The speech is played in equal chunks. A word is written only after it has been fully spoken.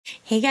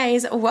Hey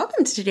guys,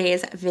 welcome to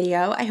today's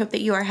video. I hope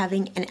that you are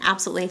having an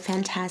absolutely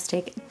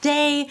fantastic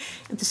day.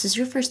 If this is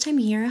your first time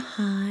here,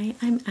 hi,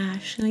 I'm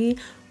Ashley.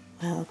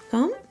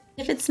 Welcome.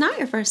 If it's not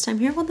your first time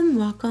here, well then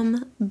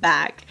welcome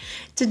back.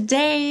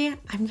 Today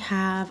I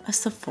have a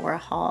Sephora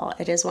haul.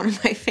 It is one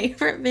of my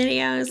favorite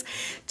videos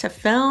to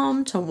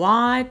film, to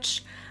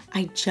watch.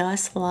 I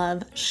just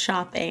love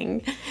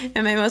shopping.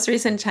 In my most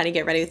recent Try to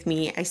Get Ready With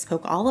Me, I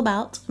spoke all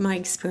about my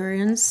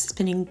experience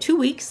spending 2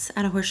 weeks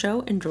at a horse show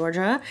in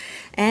Georgia,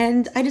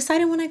 and I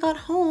decided when I got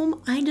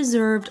home, I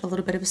deserved a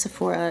little bit of a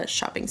Sephora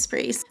shopping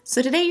spree.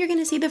 So today you're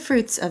gonna see the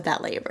fruits of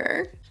that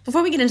labor.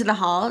 Before we get into the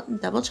haul,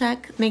 double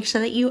check, make sure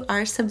that you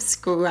are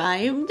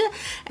subscribed,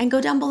 and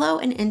go down below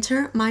and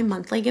enter my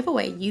monthly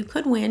giveaway. You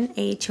could win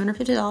a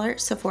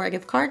 $250 Sephora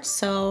gift card,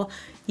 so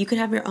you could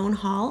have your own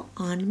haul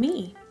on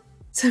me.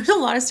 So there's a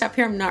lot of stuff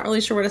here. I'm not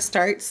really sure where to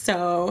start.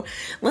 So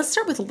let's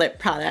start with lip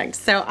products.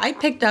 So I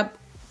picked up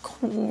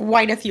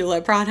quite a few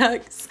lip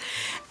products.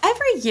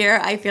 Every year,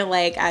 I feel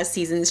like as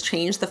seasons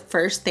change, the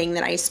first thing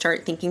that I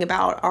start thinking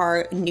about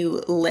are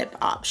new lip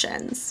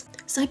options.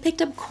 So I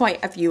picked up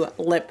quite a few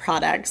lip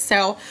products.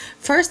 So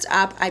first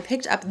up, I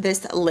picked up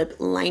this lip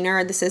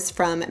liner. This is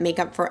from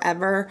Makeup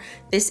Forever.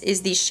 This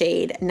is the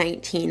shade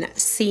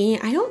 19C.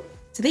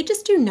 Do they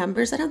just do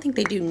numbers? I don't think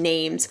they do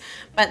names,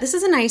 but this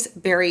is a nice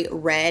berry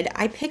red.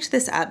 I picked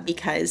this up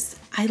because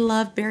I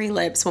love berry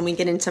lips when we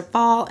get into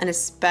fall and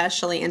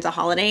especially into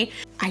holiday.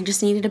 I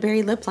just needed a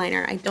berry lip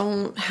liner. I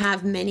don't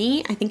have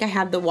many. I think I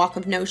have the Walk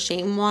of No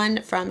Shame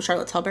one from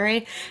Charlotte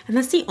Tilbury, and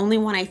that's the only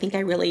one I think I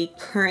really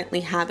currently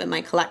have in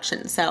my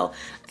collection. So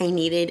I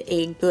needed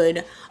a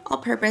good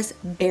all-purpose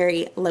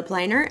berry lip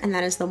liner, and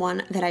that is the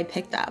one that I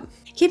picked up.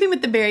 Keeping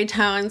with the berry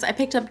tones, I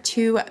picked up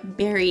two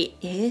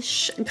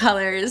berry-ish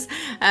colors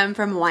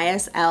from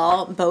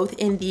YSL, both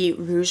in the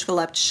Rouge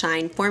Volupte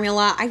Shine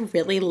formula. I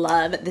really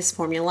love this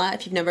formula.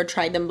 If you've never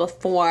tried them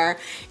before,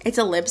 it's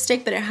a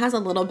lipstick, but it has a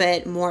little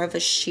bit more of a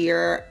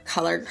sheer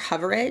color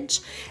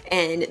coverage,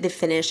 and the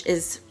finish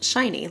is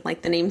shiny,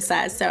 like the name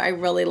says, so I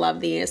really love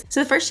these.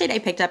 So the first shade I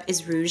picked up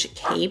is Rouge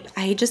Cape.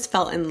 I just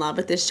fell in love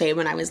with this shade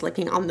when I was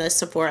looking on the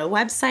Sephora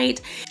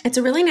website. It's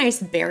a really nice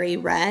berry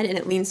red, and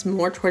it leans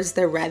more towards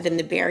the red than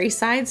the berry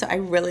side, so I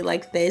really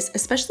like this,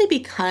 especially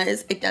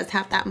because it does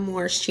have that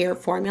more sheer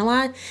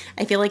formula.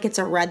 I feel like it's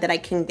a red that I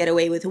can get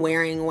away with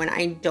wearing when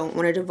I don't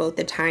want to devote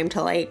the time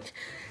to, like,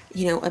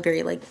 you know, a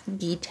very like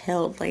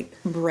detailed, like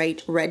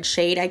bright red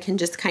shade. I can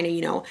just kind of,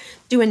 you know,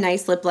 do a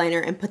nice lip liner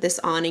and put this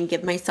on and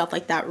give myself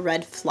like that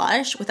red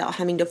flush without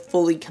having to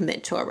fully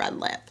commit to a red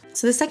lip.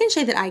 So the second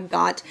shade that I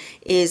got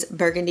is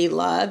Burgundy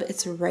Love.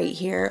 It's right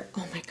here.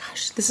 Oh my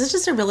gosh, this is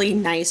just a really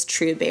nice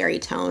true berry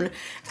tone.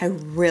 I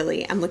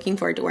really am looking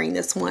forward to wearing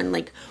this one.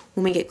 Like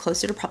when we get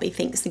closer to probably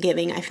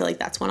Thanksgiving, I feel like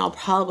that's when I'll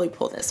probably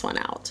pull this one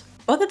out.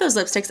 Both of those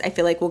lipsticks I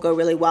feel like will go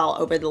really well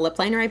over the lip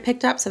liner I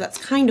picked up, so that's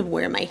kind of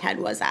where my head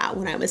was at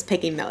when I was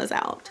picking those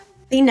out.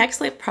 The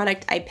next lip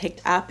product I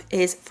picked up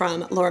is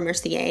from Laura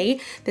Mercier.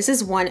 This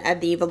is one of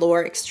the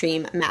Velour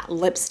Extreme Matte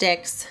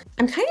Lipsticks.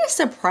 I'm kind of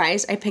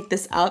surprised I picked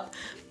this up,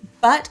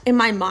 but in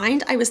my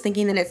mind, I was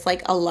thinking that it's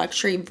like a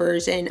luxury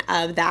version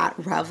of that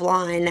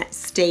Revlon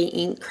Stay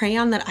Ink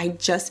crayon that I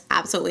just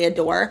absolutely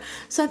adore.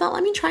 So I thought,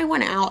 let me try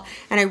one out,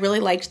 and I really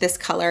liked this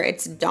color.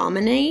 It's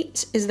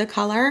Dominate is the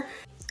color.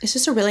 It's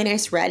just a really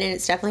nice red, and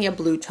it's definitely a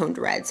blue toned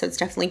red, so it's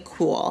definitely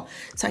cool.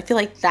 So I feel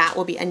like that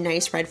will be a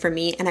nice red for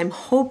me, and I'm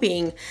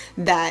hoping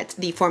that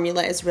the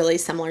formula is really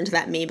similar to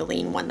that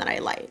Maybelline one that I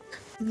like.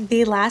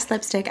 The last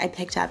lipstick I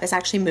picked up is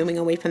actually moving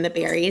away from the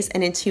berries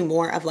and into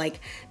more of like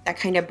that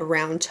kind of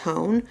brown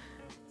tone.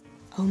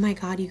 Oh my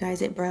God, you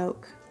guys, it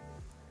broke.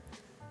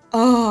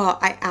 Oh,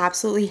 I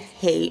absolutely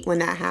hate when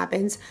that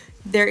happens.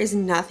 There is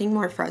nothing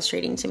more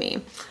frustrating to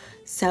me.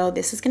 So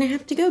this is gonna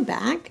have to go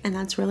back, and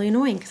that's really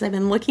annoying because I've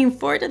been looking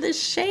forward to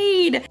this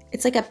shade.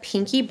 It's like a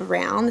pinky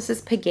brown. This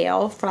is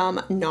Pagale from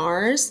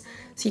NARS.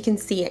 So you can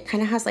see it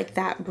kind of has like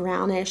that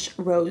brownish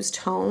rose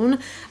tone.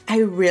 I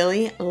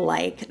really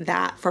like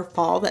that for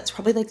fall. That's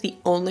probably like the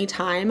only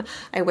time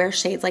I wear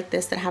shades like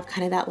this that have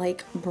kind of that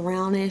like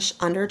brownish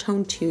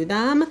undertone to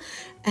them.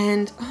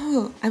 And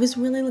oh, I was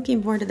really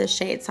looking forward to this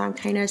shade. So I'm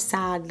kind of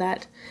sad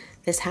that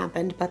this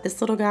happened, but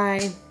this little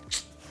guy,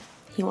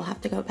 he will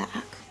have to go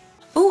back.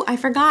 Oh, I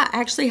forgot, I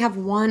actually have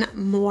one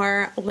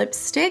more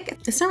lipstick.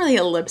 It's not really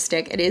a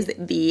lipstick, it is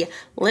the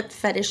Lip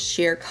Fetish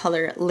Sheer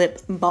Color Lip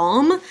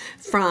Balm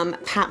from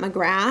Pat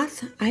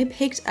McGrath. I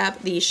picked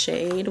up the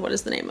shade, what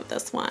is the name of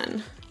this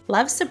one?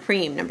 Love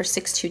Supreme, number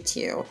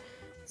 622.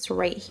 It's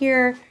right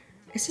here.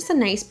 It's just a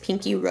nice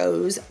pinky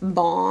rose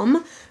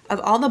balm. Of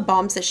all the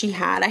balms that she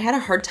had, I had a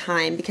hard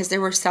time because there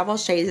were several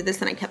shades of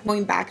this and I kept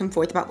going back and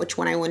forth about which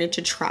one I wanted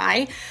to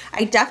try.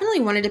 I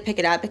definitely wanted to pick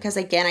it up because,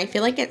 again, I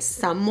feel like it's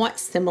somewhat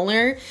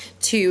similar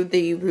to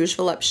the Rouge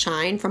Volupte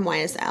Shine from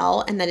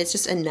YSL, and that it's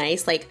just a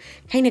nice, like,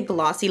 kind of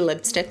glossy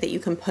lipstick that you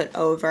can put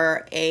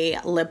over a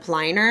lip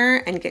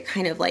liner and get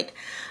kind of like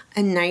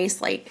a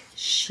nice like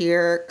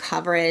sheer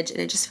coverage, and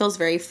it just feels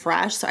very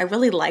fresh. So I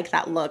really like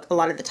that look a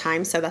lot of the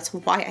time. So that's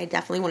why I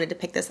definitely wanted to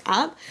pick this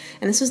up.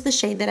 And this was the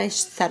shade that I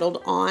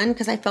settled on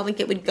because I felt like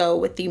it would go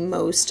with the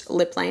most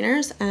lip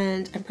liners,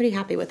 and I'm pretty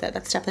happy with it.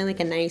 That's definitely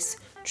like a nice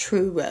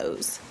true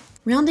rose.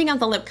 Rounding out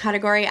the lip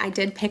category, I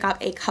did pick up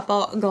a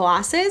couple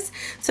glosses.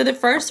 So the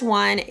first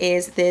one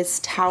is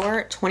this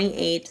Tower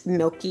 28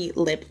 Milky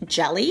Lip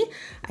Jelly.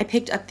 I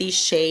picked up the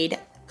shade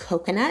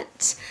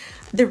Coconut.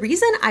 The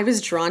reason I was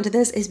drawn to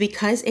this is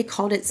because it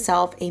called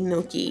itself a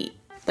milky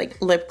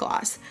like lip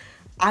gloss.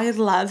 I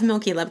love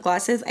milky lip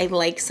glosses. I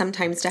like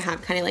sometimes to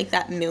have kind of like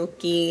that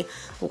milky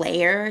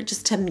layer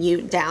just to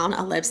mute down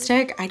a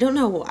lipstick. I don't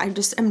know, I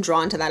just am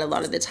drawn to that a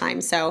lot of the time.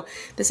 So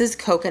this is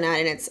Coconut,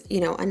 and it's, you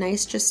know, a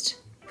nice just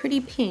pretty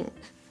pink.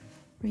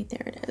 Right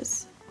there it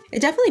is.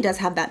 It definitely does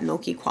have that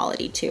milky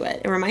quality to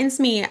it. It reminds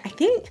me, I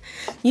think,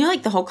 you know,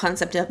 like the whole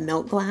concept of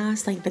milk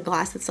glass, like the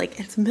glass that's like,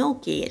 it's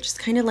milky. It just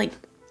kind of like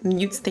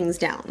mutes things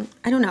down.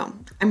 I don't know.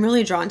 I'm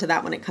really drawn to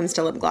that when it comes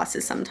to lip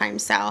glosses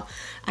sometimes. So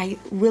I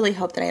really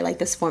hope that I like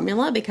this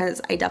formula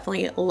because I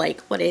definitely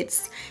like what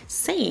it's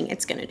saying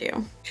it's gonna do.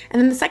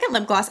 And then the second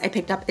lip gloss I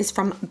picked up is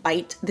from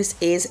Bite. This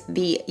is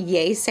the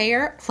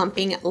DYSON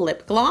Plumping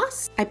Lip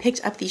Gloss. I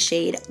picked up the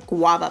shade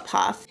Guava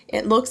Puff.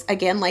 It looks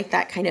again like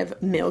that kind of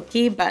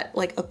milky, but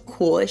like a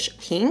coolish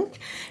pink.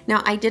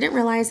 Now I didn't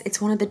realize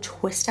it's one of the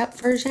twist up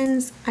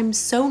versions. I'm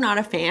so not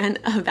a fan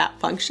of that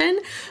function,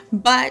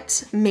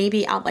 but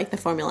maybe I'll like the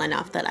formula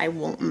enough that I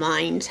won't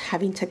mind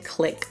having to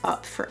click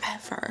up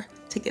forever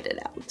to get it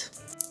out.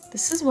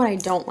 This is what I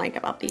don't like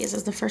about these,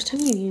 is the first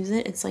time you use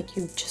it, it's like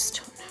you just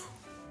don't know.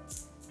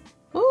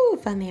 Oh,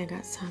 finally I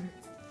got some.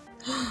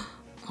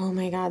 Oh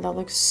my God, that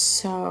looks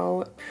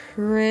so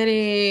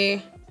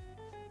pretty.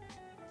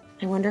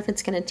 I wonder if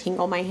it's gonna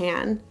tingle my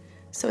hand.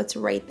 So it's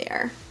right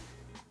there.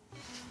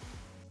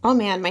 Oh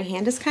man, my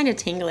hand is kind of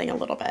tingling a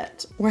little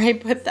bit where I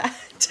put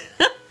that.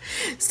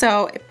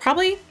 So it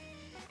probably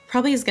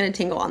is gonna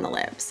tingle on the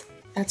lips.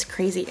 That's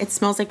crazy. It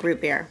smells like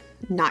root beer.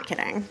 Not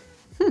kidding.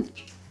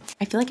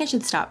 I feel like I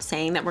should stop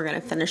saying that we're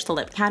gonna finish the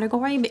lip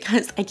category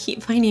because I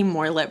keep finding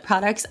more lip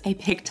products I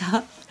picked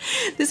up.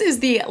 This is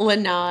the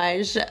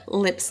Laneige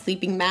Lip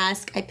Sleeping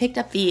Mask. I picked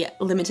up the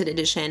limited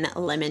edition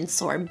Lemon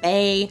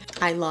Sorbet.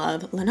 I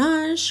love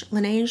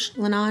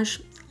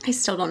Laneige. I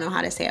still don't know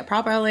how to say it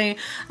properly.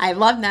 I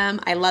love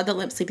them. I love the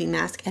lip sleeping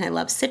mask, and I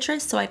love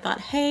citrus. So I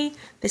thought, hey,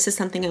 this is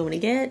something I want to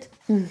get.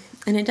 And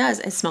it does.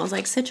 It smells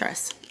like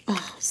citrus.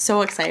 Oh,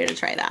 so excited to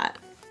try that.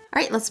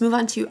 All right, let's move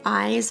on to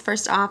eyes.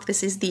 First off,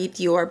 this is the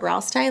Dior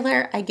Brow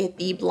Styler. I get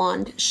the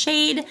blonde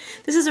shade.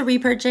 This is a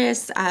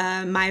repurchase.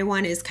 My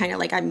one is kind of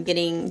like I'm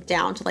getting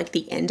down to like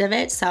the end of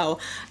it. So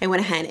I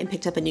went ahead and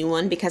picked up a new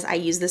one because I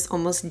use this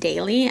almost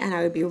daily, and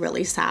I would be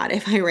really sad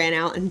if I ran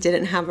out and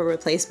didn't have a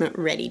replacement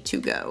ready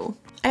to go.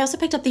 I also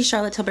picked up the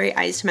Charlotte Tilbury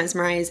Eyes to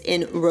Mesmerize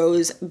in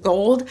Rose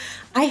Gold.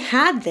 I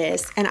had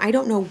this and I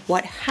don't know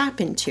what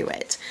happened to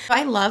it.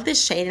 I love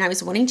this shade and I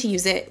was wanting to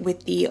use it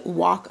with the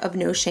Walk of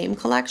No Shame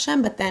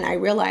collection, but then I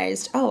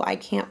realized, oh, I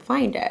can't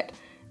find it.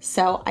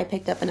 So I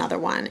picked up another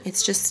one.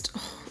 It's just,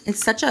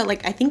 it's such a,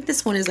 like, I think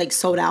this one is like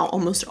sold out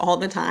almost all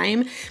the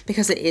time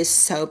because it is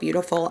so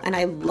beautiful, and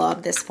I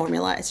love this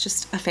formula. It's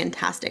just a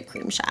fantastic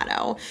cream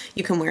shadow.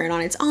 You can wear it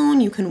on its own.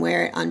 You can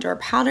wear it under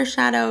powder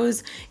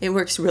shadows. It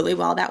works really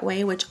well that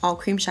way, which all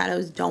cream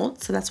shadows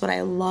don't. So that's what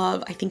I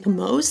love, I think,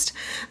 most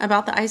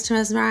about the Eyes to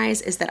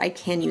Mesmerize is that I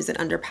can use it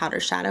under powder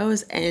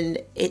shadows and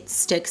it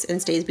sticks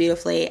and stays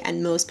beautifully,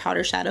 and most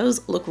powder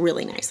shadows look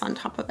really nice on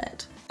top of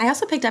it. I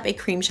also picked up a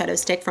cream shadow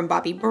stick from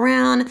Bobbi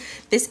Brown.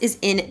 This is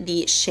in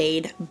the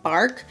shade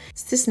Bark.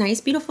 It's this nice,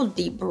 beautiful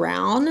deep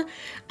brown.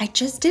 I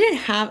just didn't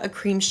have a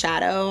cream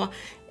shadow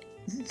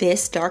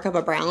this dark of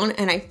a brown,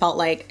 and I felt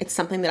like it's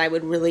something that I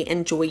would really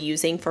enjoy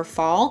using for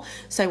fall.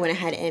 So I went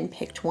ahead and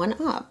picked one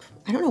up.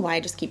 I don't know why I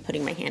just keep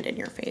putting my hand in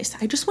your face.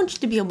 I just want you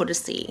to be able to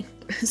see.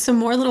 Some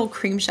more little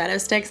cream shadow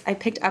sticks. I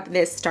picked up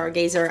this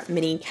Stargazer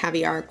Mini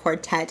Caviar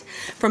Quartet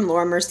from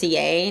Laura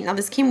Mercier. Now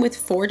this came with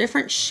 4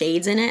 different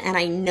shades in it, and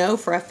I know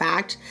for a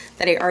fact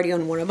that I already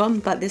own one of them,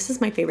 but this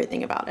is my favorite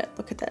thing about it.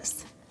 Look at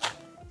this.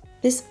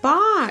 This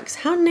box,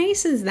 how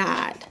nice is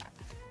that?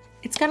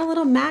 It's got a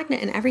little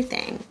magnet and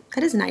everything.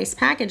 That is nice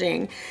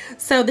packaging.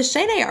 So the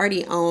shade I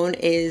already own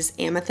is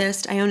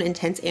Amethyst. I own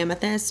Intense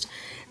Amethyst,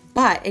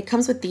 but it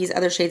comes with these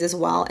other shades as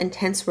well.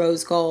 Intense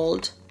Rose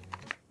Gold,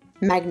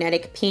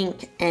 Magnetic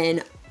Pink,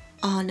 and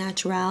Au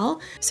Naturel.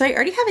 So I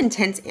already have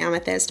Intense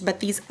Amethyst,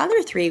 but these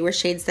other 3 were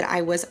shades that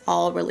I was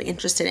all really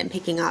interested in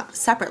picking up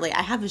separately.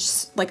 I have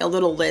like a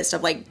little list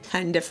of like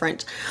 10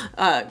 different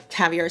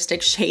caviar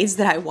stick shades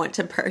that I want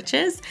to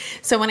purchase.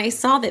 So when I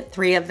saw that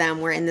 3 of them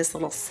were in this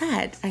little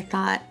set, I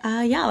thought,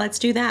 yeah, let's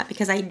do that,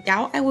 because I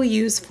doubt I will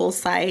use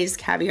full-size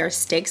caviar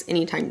sticks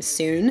anytime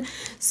soon.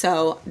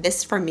 So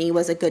this for me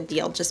was a good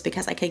deal just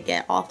because I could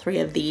get all 3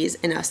 of these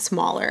in a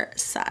smaller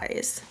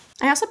size.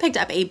 I also picked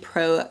up a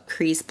Pro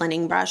Crease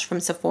Blending Brush from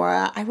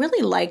Sephora. I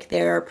really like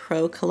their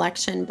Pro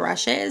Collection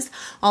brushes.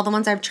 All the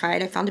ones I've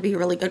tried I found to be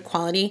really good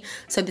quality.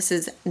 So this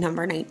is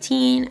number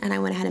 19, and I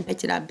went ahead and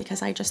picked it up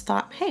because I just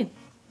thought, hey,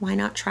 why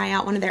not try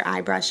out one of their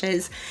eye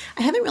brushes?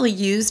 I haven't really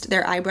used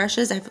their eye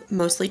brushes. I've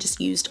mostly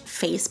just used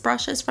face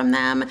brushes from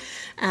them.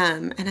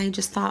 And I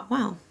just thought,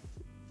 wow,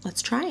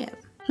 let's try it.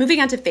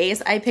 Moving on to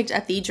face, I picked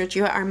up the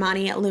Giorgio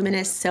Armani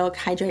Luminous Silk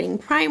Hydrating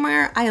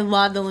Primer. I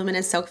love the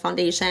Luminous Silk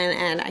foundation,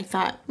 and I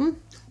thought,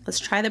 let's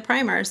try the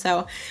primer.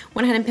 So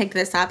went ahead and picked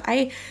this up.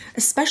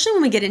 Especially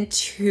when we get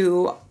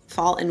into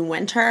fall and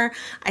winter,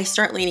 I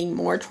start leaning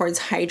more towards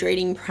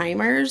hydrating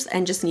primers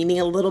and just needing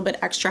a little bit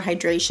extra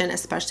hydration,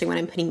 especially when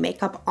I'm putting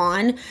makeup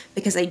on,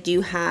 because I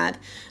do have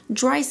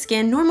dry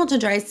skin, normal to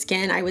dry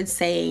skin, I would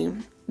say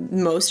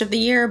most of the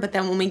year, but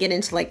then when we get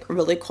into like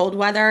really cold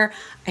weather,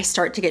 I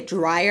start to get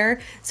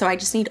drier. So I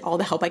just need all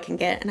the help I can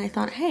get. And I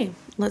thought, hey,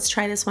 let's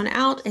try this one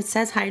out. It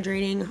says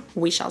hydrating,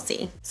 we shall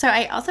see. So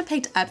I also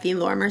picked up the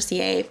Laura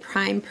Mercier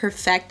Prime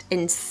Perfect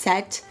and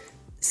Set.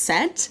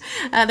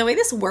 The way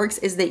this works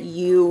is that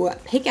you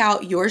pick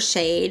out your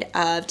shade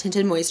of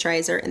tinted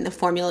moisturizer in the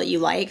formula you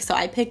like. So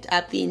I picked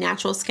up the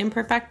Natural Skin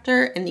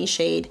Perfector in the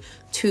shade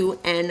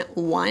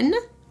 2N1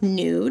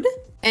 Nude.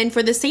 And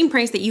for the same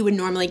price that you would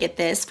normally get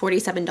this,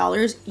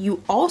 $47,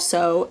 you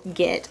also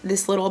get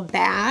this little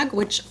bag,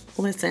 which,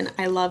 listen,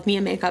 I love me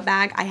a makeup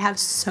bag. I have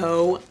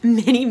so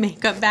many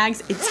makeup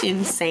bags, it's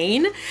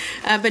insane.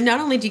 But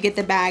not only do you get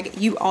the bag,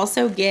 you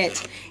also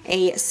get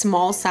a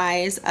small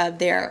size of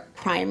their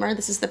primer.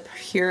 This is the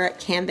Pure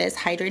Canvas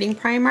Hydrating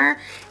Primer.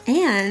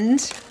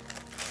 And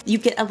you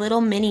get a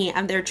little mini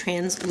of their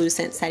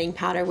translucent setting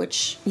powder,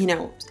 which, you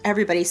know,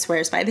 everybody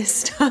swears by this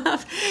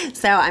stuff.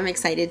 So I'm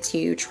excited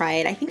to try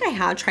it. I think I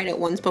have tried it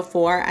once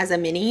before as a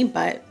mini,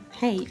 but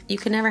hey, you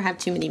can never have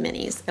too many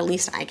minis. At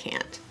least I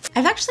can't.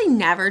 I've actually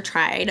never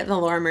tried the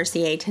Laura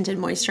Mercier Tinted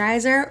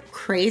Moisturizer.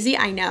 Crazy,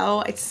 I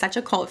know. It's such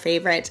a cult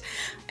favorite.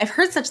 I've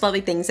heard such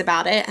lovely things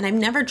about it, and I've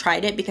never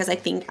tried it because I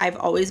think I've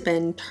always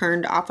been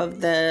turned off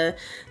of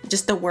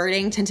just the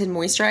wording tinted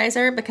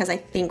moisturizer, because I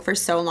think for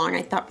so long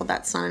I thought, well,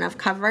 that's not enough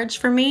coverage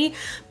for me.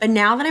 But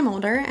now that I'm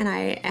older and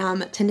I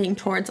am tending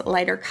towards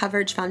lighter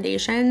coverage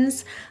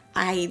foundations,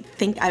 I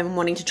think I'm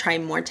wanting to try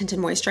more tinted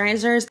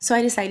moisturizers. So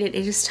I decided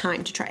it is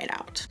time to try it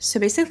out.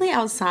 So basically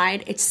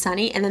outside it's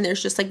sunny, and then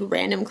there's just like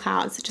random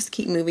clouds that just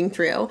keep moving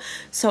through.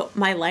 So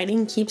my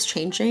lighting keeps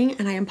changing,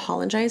 and I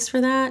apologize for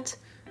that.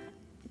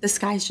 The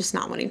sky's just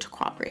not wanting to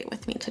cooperate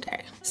with me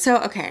today. So,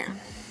 okay,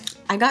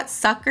 I got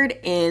suckered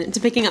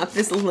into picking up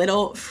this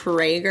little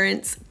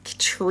fragrance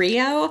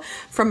trio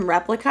from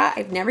Replica.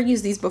 I've never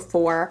used these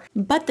before,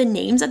 but the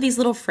names of these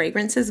little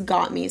fragrances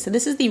got me. So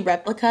this is the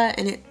Replica,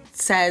 and it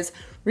says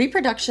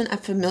reproduction of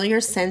familiar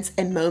scents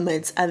and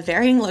moments of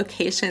varying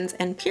locations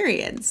and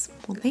periods.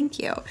 Well, thank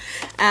you.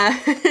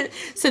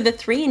 So the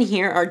three in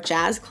here are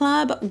Jazz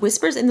Club,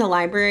 Whispers in the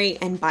Library,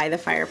 and By the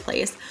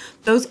Fireplace.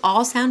 Those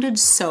all sounded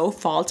so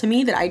fall to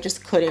me that I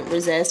just couldn't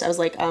resist. I was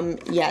like,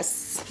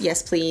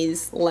 yes,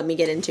 please, let me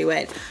get into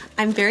it.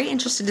 I'm very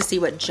interested to see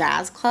what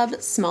Jazz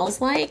Club smells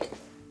like.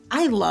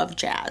 I love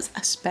jazz,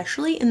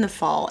 especially in the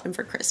fall and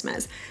for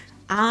Christmas.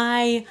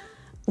 I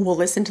will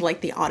listen to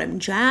like the autumn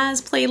jazz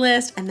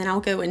playlist, and then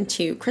I'll go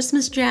into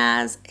Christmas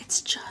jazz.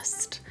 It's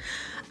just,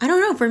 I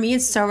don't know, for me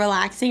it's so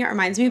relaxing. It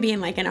reminds me of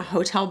being like in a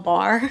hotel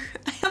bar.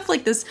 I have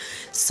like this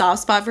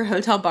soft spot for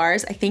hotel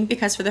bars, I think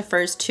because for the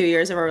first 2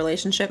 years of our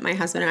relationship, my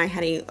husband and I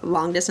had a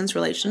long distance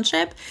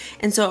relationship.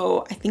 And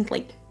so I think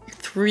like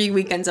 3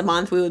 weekends a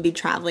month we would be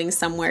traveling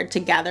somewhere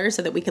together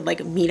so that we could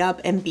like meet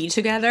up and be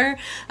together.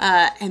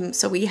 And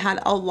so we had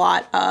a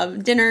lot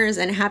of dinners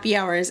and happy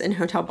hours in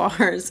hotel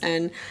bars,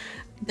 and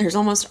there's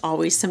almost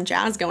always some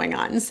jazz going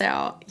on.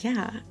 So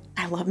yeah,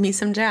 I love me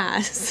some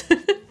jazz.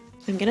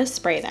 I'm gonna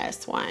spray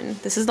this one.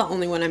 This is the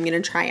only one I'm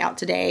gonna try out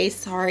today.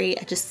 Sorry,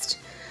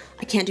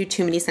 I can't do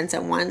too many scents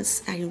at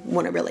once. I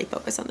wanna really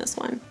focus on this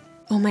one.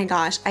 Oh my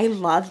gosh, I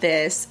love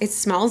this. It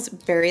smells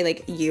very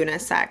like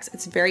unisex.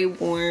 It's very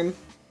warm,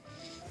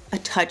 a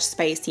touch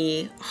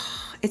spicy.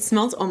 It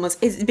smells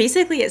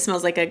basically it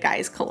smells like a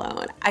guy's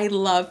cologne. I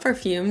love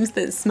perfumes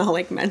that smell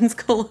like men's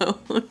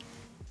cologne.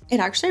 It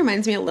actually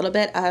reminds me a little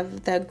bit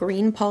of the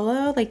green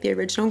polo, like the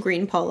original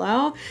green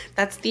polo.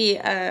 That's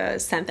the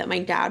scent that my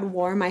dad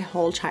wore my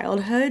whole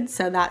childhood.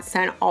 So that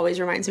scent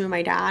always reminds me of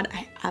my dad.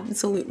 I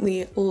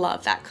absolutely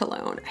love that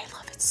cologne. I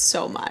love it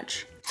so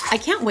much. I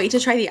can't wait to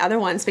try the other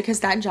ones because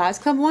that Jazz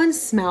Club one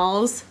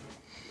smells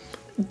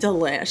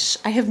delish.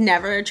 I have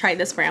never tried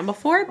this brand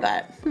before,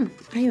 but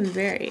I am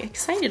very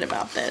excited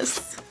about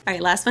this. All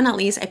right, last but not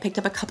least, I picked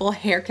up a couple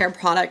hair care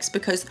products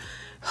because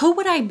who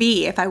would I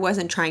be if I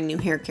wasn't trying new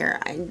hair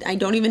care? I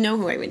don't even know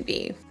who I would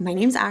be. My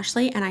name's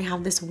Ashley, and I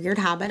have this weird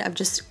habit of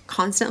just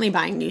constantly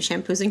buying new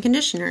shampoos and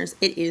conditioners.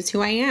 It is who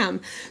I am.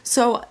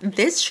 So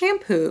this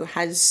shampoo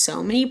has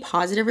so many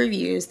positive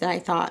reviews that I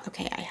thought,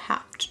 okay, I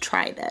have to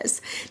try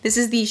this. This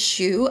is the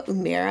Shu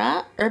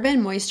Umbra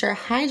Urban Moisture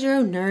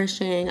Hydro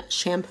Nourishing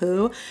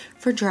Shampoo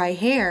for dry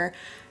hair.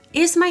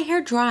 Is my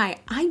hair dry?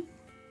 I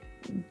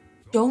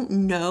don't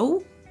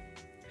know.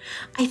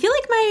 I feel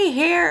like my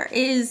hair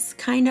is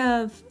kind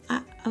of,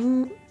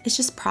 it's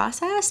just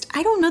processed.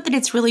 I don't know that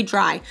it's really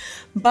dry,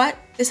 but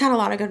this had a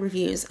lot of good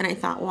reviews and I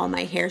thought, well,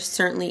 my hair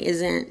certainly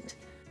isn't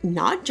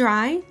not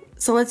dry,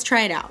 so let's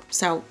try it out.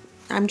 So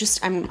I'm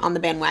on the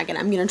bandwagon.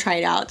 I'm gonna try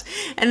it out.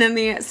 And then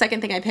the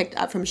second thing I picked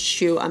up from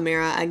Shu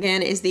Uemura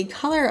again is the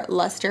Color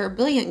Luster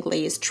Brilliant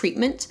Glaze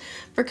Treatment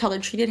for color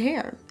treated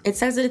hair. It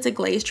says that it's a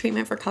glaze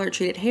treatment for color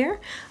treated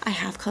hair. I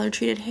have color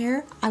treated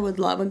hair. I would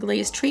love a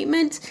glaze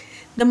treatment.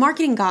 The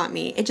marketing got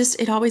me.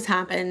 It always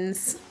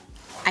happens.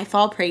 I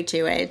fall prey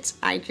to it.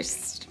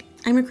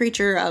 I'm a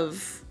creature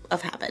of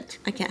habit.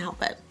 I can't help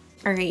it.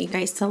 All right, you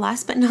guys, so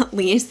last but not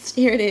least,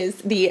 here it is,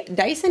 the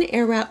Dyson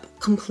Airwrap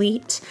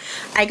Complete.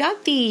 I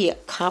got the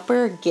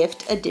Copper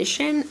Gift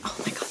Edition. Oh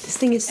my God, this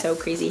thing is so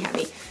crazy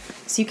heavy.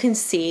 So you can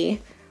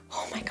see,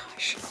 oh my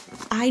gosh,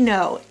 I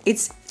know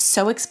it's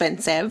so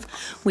expensive.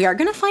 We are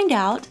gonna find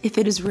out if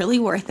it is really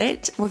worth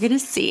it. We're gonna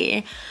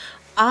see.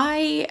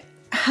 I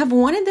have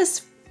wanted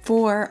this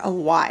for a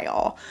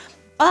while,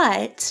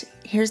 but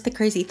here's the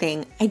crazy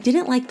thing. I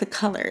didn't like the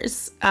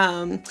colors.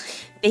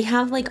 They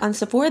have like on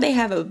Sephora, they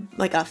have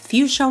a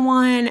fuchsia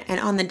one, and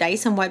on the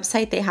Dyson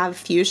website, they have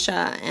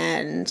fuchsia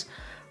and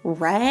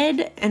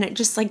red. And it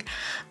just like,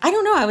 I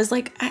don't know. I was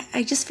like,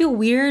 I just feel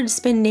weird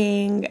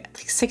spending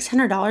like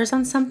 $600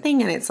 on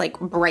something and it's like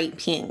bright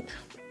pink.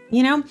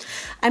 You know,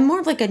 I'm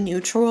more of like a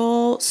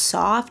neutral,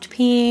 soft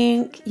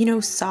pink, you know,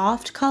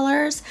 soft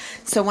colors.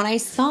 So when I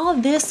saw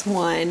this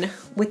one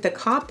with the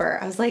copper,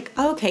 I was like,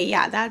 okay,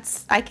 yeah,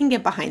 I can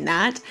get behind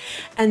that.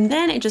 And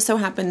then it just so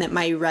happened that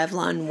my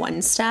Revlon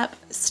One Step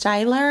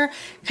styler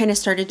kind of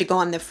started to go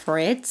on the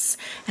fritz.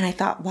 And I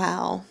thought,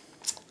 wow,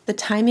 the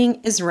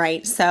timing is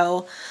right.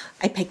 So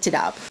I picked it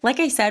up. Like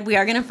I said, we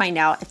are gonna find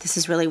out if this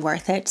is really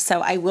worth it.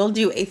 So I will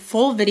do a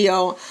full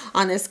video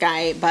on this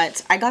guy,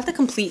 but I got the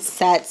complete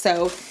set.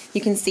 So you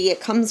can see it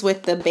comes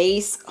with the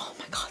base. Oh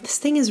my God, this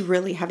thing is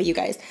really heavy, you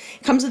guys.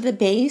 It comes with the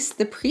base,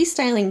 the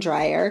pre-styling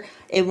dryer,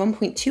 a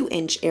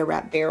 1.2-inch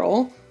Airwrap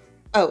barrel.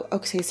 Oh,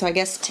 okay, so I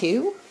guess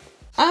 2?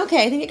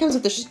 Okay, I think it comes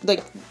with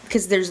the,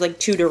 because there's like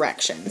 2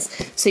 directions.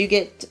 So you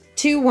get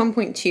 2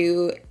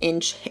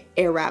 1.2-inch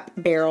Airwrap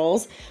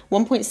barrels,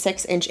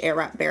 1.6-inch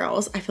Airwrap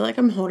barrels. I feel like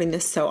I'm holding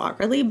this so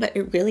awkwardly, but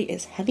it really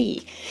is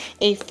heavy.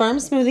 A firm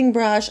smoothing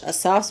brush, a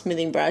soft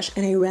smoothing brush,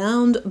 and a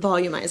round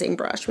volumizing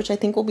brush, which I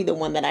think will be the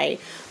one that I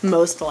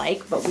most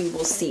like, but we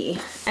will see.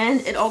 And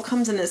it all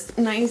comes in this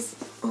nice,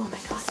 oh my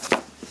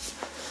God,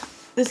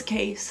 this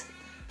case.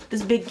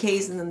 This big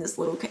case and then this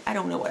little case. I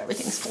don't know what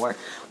everything's for.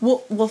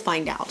 We'll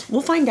find out.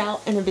 We'll find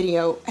out in a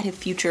video at a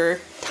future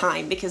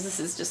time because this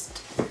is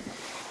just,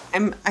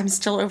 I'm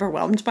still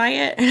overwhelmed by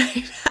it.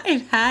 And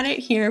I've had it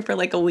here for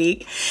like a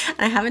week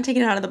and I haven't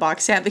taken it out of the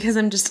box yet because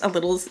I'm just a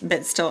little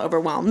bit still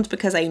overwhelmed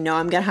because I know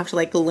I'm gonna have to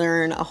like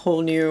learn a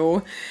whole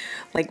new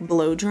like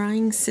blow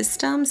drying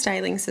system,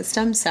 styling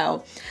system.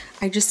 So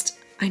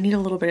I need a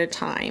little bit of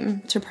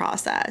time to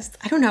process.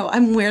 I don't know,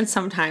 I'm weird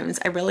sometimes.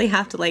 I really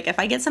have to like, if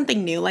I get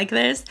something new like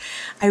this,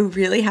 I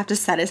really have to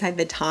set aside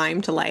the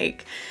time to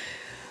like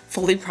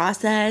fully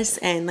process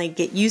and like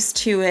get used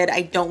to it.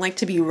 I don't like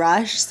to be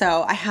rushed,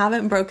 so I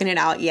haven't broken it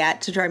out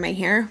yet to dry my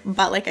hair.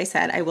 But like I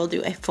said, I will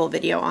do a full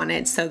video on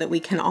it so that we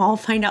can all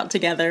find out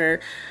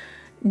together,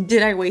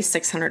 did I waste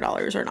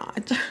 $600 or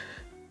not?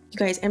 You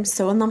guys, I'm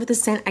so in love with the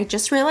scent. I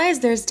just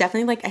realized there's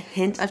definitely like a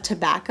hint of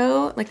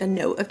tobacco, like a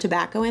note of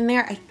tobacco in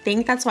there. I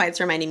think that's why it's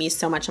reminding me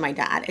so much of my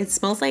dad. It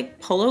smells like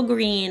polo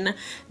green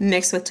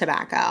mixed with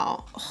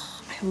tobacco.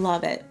 Oh, I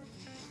love it.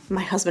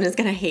 My husband is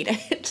gonna hate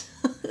it.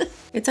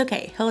 It's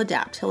okay, he'll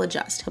adapt, he'll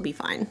adjust, he'll be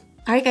fine.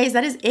 All right guys,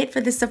 that is it for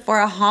this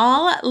Sephora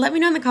haul. Let me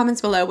know in the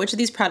comments below, which of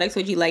these products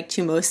would you like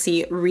to most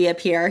see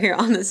reappear here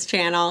on this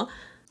channel?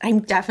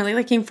 I'm definitely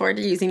looking forward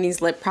to using these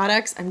lip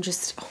products. I'm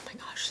just, oh my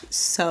gosh,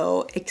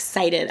 so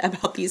excited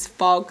about these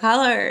fall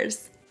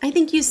colors. I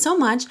thank you so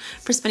much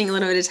for spending a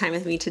little bit of time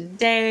with me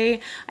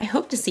today. I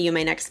hope to see you in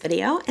my next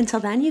video. Until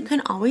then, you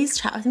can always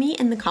chat with me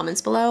in the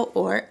comments below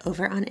or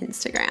over on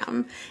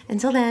Instagram.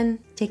 Until then,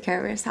 take care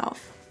of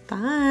yourself.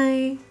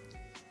 Bye.